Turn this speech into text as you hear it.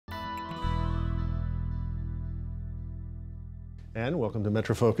Ann, welcome to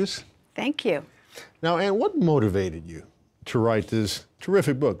Metro Focus. Thank you. Now, Ann, what motivated you to write this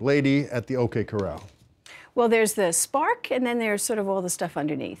terrific book, Lady at the OK Corral? Well, there's the spark, and then there's sort of all the stuff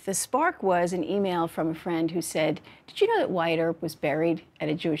underneath. The spark was an email from a friend who said, "Did you know that Wyatt Earp was buried at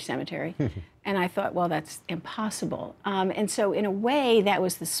a Jewish cemetery?" And I thought, well, that's impossible. And so in a way, that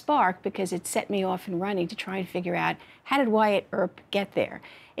was the spark, because it set me off and running to try and figure out, how did Wyatt Earp get there?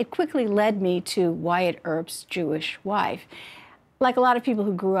 It quickly led me to Wyatt Earp's Jewish wife. Like a lot of people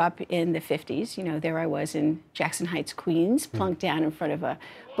who grew up in the 50s, you know, there I was in Jackson Heights, Queens, plunked down in front of a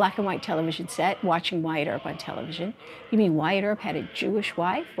black and white television set, watching Wyatt Earp on television. You mean Wyatt Earp had a Jewish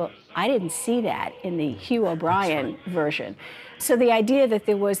wife? Well, I didn't see that in the Hugh O'Brien version. So the idea that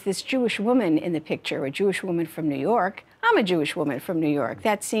there was this Jewish woman in the picture, a Jewish woman from New York, I'm a Jewish woman from New York,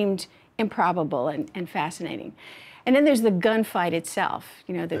 that seemed improbable and fascinating. And then there's the gunfight itself.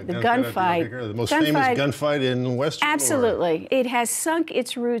 You know, the gunfight. The most famous gunfight in Western world. Absolutely. It has sunk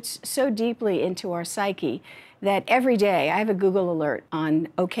its roots so deeply into our psyche that every day, I have a Google alert on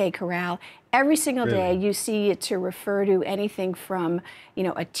OK Corral. Every single day you see it to refer to anything from, you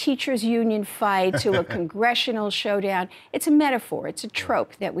know, a teachers union fight to a congressional showdown. It's a metaphor, it's a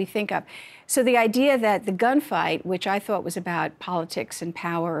trope that we think of. So the idea that the gunfight, which I thought was about politics and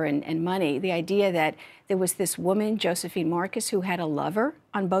power and money, the idea that there was this woman, Josephine Marcus, who had a lover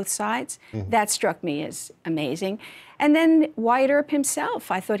on both sides, that struck me as amazing. And then Wyatt Earp himself,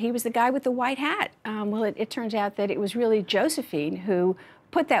 I thought he was the guy with the white hat. Well, it turns out that it was really Josephine who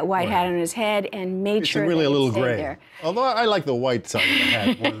put that white hat on his head and made sure really that a little he stayed gray there. Although I like the white side of the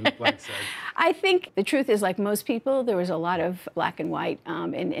hat more than the black side. I think the truth is, like most people, there was a lot of black and white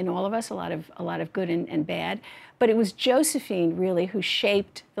in all of us, a lot of good and bad. But it was Josephine really who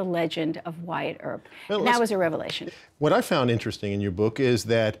shaped the legend of Wyatt Earp. Well, and that was a revelation. What I found interesting in your book is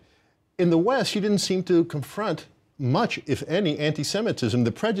that in the West, you didn't seem to confront much, if any, anti-Semitism.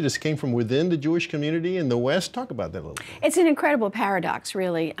 The prejudice came from within the Jewish community in the West. Talk about that a little bit. It's an incredible paradox,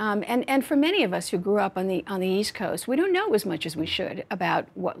 really. And for many of us who grew up on the East Coast, we don't know as much as we should about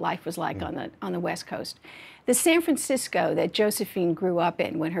what life was like on the West Coast. The San Francisco that Josephine grew up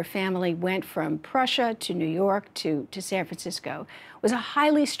in when her family went from Prussia to New York to San Francisco was a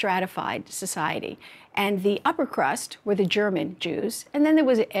highly stratified society. And the upper crust were the German Jews, and then there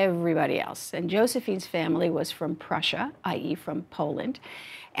was everybody else. And Josephine's family was from Prussia, i.e. from Poland,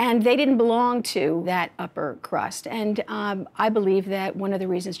 and they didn't belong to that upper crust. And I believe that one of the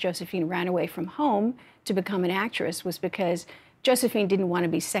reasons Josephine ran away from home to become an actress was because Josephine didn't want to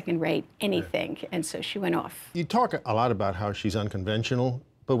be second-rate anything, and so she went off. You talk a lot about how she's unconventional,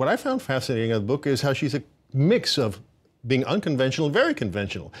 but what I found fascinating in the book is how she's a mix of being unconventional and very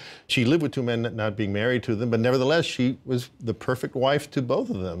conventional. She lived with two men, not being married to them, but nevertheless, she was the perfect wife to both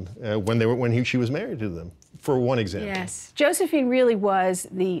of them when she was married to them, for one example. Yes. Josephine really was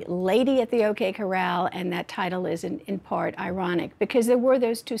the lady at the OK Corral, and that title is in part ironic, because there were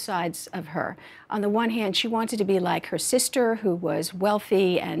those two sides of her. On the one hand, she wanted to be like her sister, who was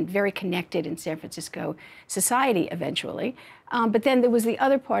wealthy and very connected in San Francisco society eventually. But then there was the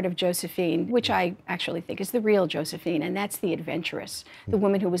other part of Josephine, which I actually think is the real Josephine, and that's the adventurous, the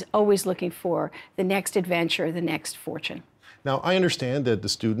woman who was always looking for the next adventure, the next fortune. Now, I understand that the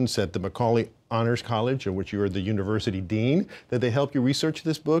students at the Macaulay Honors College, of which you are the university dean, that they helped you research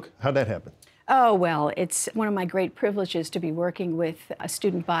this book. How'd that happen? Oh, well, it's one of my great privileges to be working with a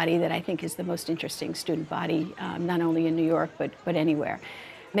student body that I think is the most interesting student body, not only in New York, but anywhere.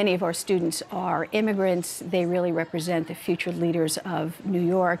 Many of our students are immigrants. They really represent the future leaders of New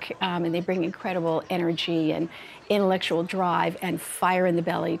York, and they bring incredible energy and intellectual drive and fire in the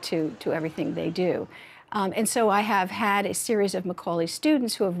belly to everything they do. And so I have had a series of Macaulay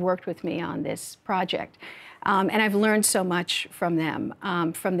students who have worked with me on this project. And I've learned so much from them.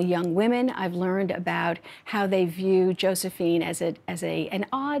 From the young women, I've learned about how they view Josephine as an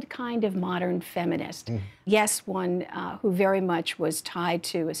odd kind of modern feminist. Yes, one who very much was tied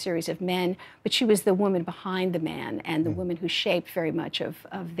to a series of men, but she was the woman behind the man and the woman who shaped very much of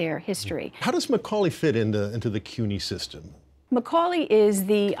their history. How does Macaulay fit into the CUNY system? Macaulay is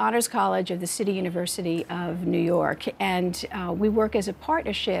the Honors College of the City University of New York, and we work as a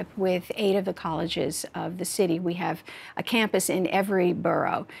partnership with 8 of the colleges of the city. We have a campus in every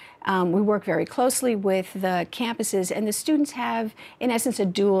borough. We work very closely with the campuses, and the students have, in essence, a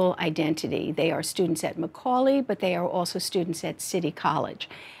dual identity. They are students at Macaulay, but they are also students at City College.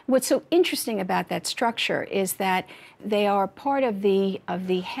 What's so interesting about that structure is that they are part of the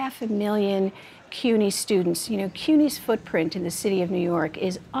 500,000 CUNY students. You know, CUNY's footprint in the city of New York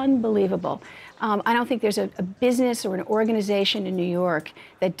is unbelievable. I don't think there's a business or an organization in New York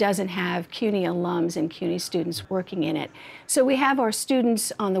that doesn't have CUNY alums and CUNY students working in it. So we have our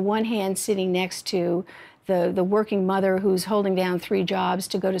students on the one hand sitting next to the working mother who's holding down 3 jobs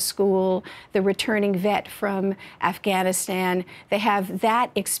to go to school, the returning vet from Afghanistan. They have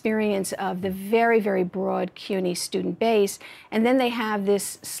that experience of the very, very broad CUNY student base. And then they have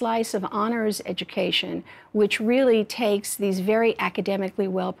this slice of honors education, which really takes these very academically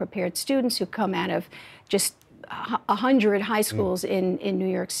well-prepared students who come out of just 100 high schools in New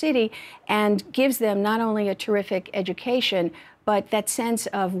York City and gives them not only a terrific education, but that sense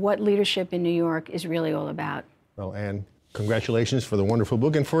of what leadership in New York is really all about. Well, Anne, congratulations for the wonderful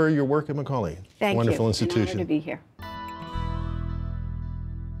book and for your work at Macaulay. Thank you. Wonderful An institution. honor to be here.